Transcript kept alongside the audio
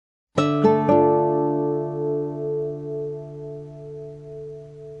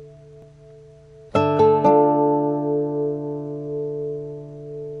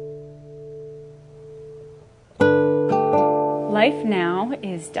life now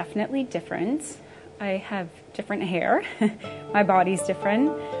is definitely different. I have different hair. My body's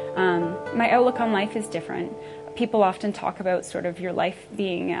different. My outlook on life is different. People often talk about sort of your life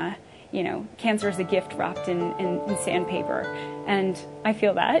being, cancer is a gift wrapped in sandpaper. And I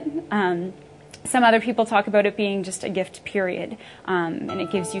feel that. Some other people talk about it being just a gift, period, and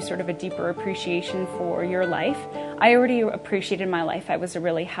it gives you sort of a deeper appreciation for your life. I already appreciated my life. I was a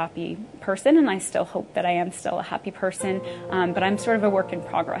really happy person, and I still hope that I am still a happy person, but I'm sort of a work in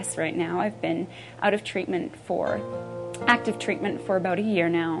progress right now. I've been out of active treatment for about a year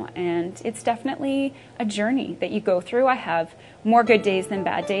now, and it's definitely a journey that you go through. I have more good days than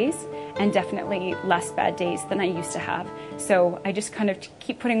bad days, and definitely less bad days than I used to have. So I just kind of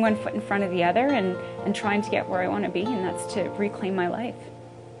keep putting one foot in front of the other and trying to get where I want to be, and that's to reclaim my life.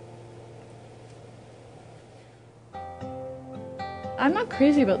 I'm not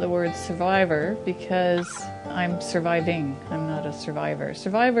crazy about the word survivor because I'm surviving. I'm not a survivor.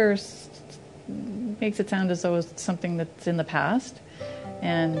 Survivors makes it sound as though it's something that's in the past.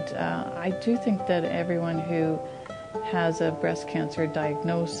 And I do think that everyone who has a breast cancer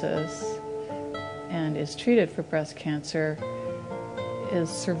diagnosis and is treated for breast cancer is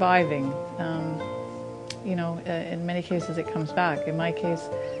surviving. In many cases it comes back. In my case,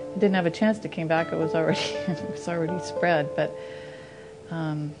 it didn't have a chance to come back. It was already spread. But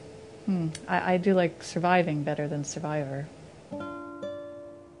I do like surviving better than survivor.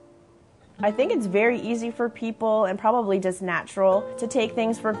 I think it's very easy for people, and probably just natural, to take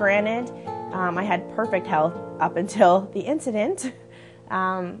things for granted. I had perfect health up until the incident.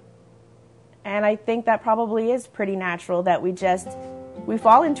 And I think that probably is pretty natural, that we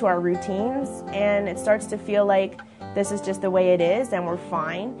fall into our routines, and it starts to feel like this is just the way it is and we're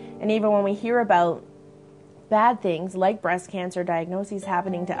fine. And even when we hear about bad things like breast cancer diagnoses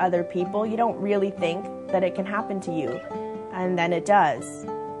happening to other people, you don't really think that it can happen to you. And then it does.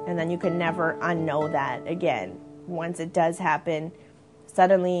 And then you can never unknow that again. Once it does happen,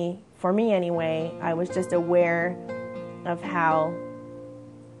 suddenly, for me anyway, I was just aware of how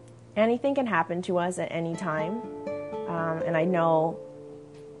anything can happen to us at any time. And I know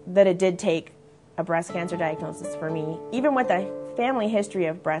that it did take a breast cancer diagnosis for me. Even with a family history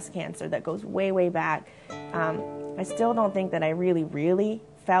of breast cancer that goes way, way back, I still don't think that I really, really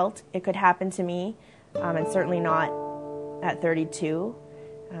felt it could happen to me, and certainly not at 32.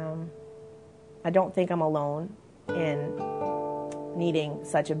 I don't think I'm alone in needing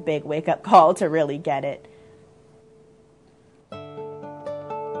such a big wake-up call to really get it.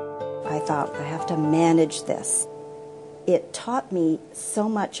 I thought, I have to manage this. It taught me so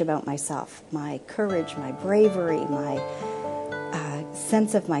much about myself, my courage, my bravery, my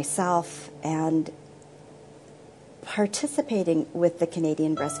sense of myself, and participating with the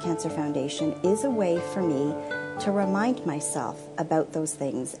Canadian Breast Cancer Foundation is a way for me to remind myself about those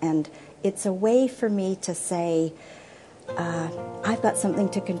things. And it's a way for me to say, I've got something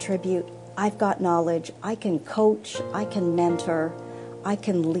to contribute, I've got knowledge, I can coach, I can mentor, I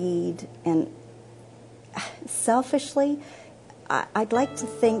can lead. And selfishly, I'd like to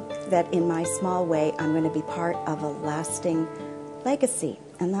think that in my small way, I'm going to be part of a lasting legacy.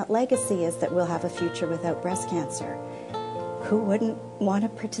 And that legacy is that we'll have a future without breast cancer. Who wouldn't want to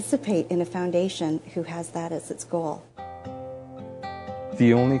participate in a foundation who has that as its goal?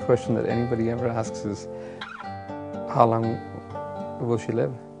 The only question that anybody ever asks is, how long will she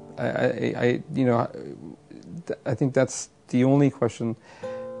live? I think that's the only question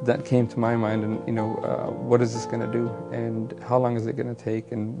that came to my mind. And what is this going to do, and how long is it going to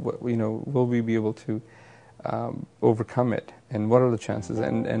take, and what, will we be able to overcome it, and what are the chances?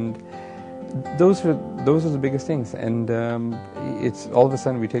 And those are the biggest things. And it's all of a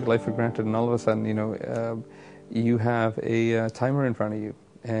sudden we take life for granted, and all of a sudden you have a timer in front of you,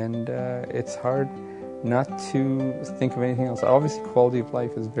 and it's hard not to think of anything else. Obviously, quality of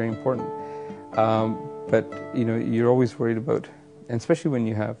life is very important, but you're always worried about, and especially when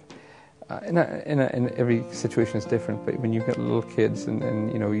you have, and every situation is different. But when you've got little kids,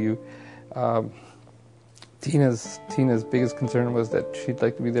 and Tina's biggest concern was that she'd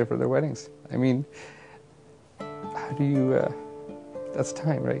like to be there for their weddings. I mean, how do you? That's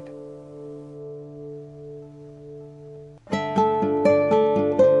time, right?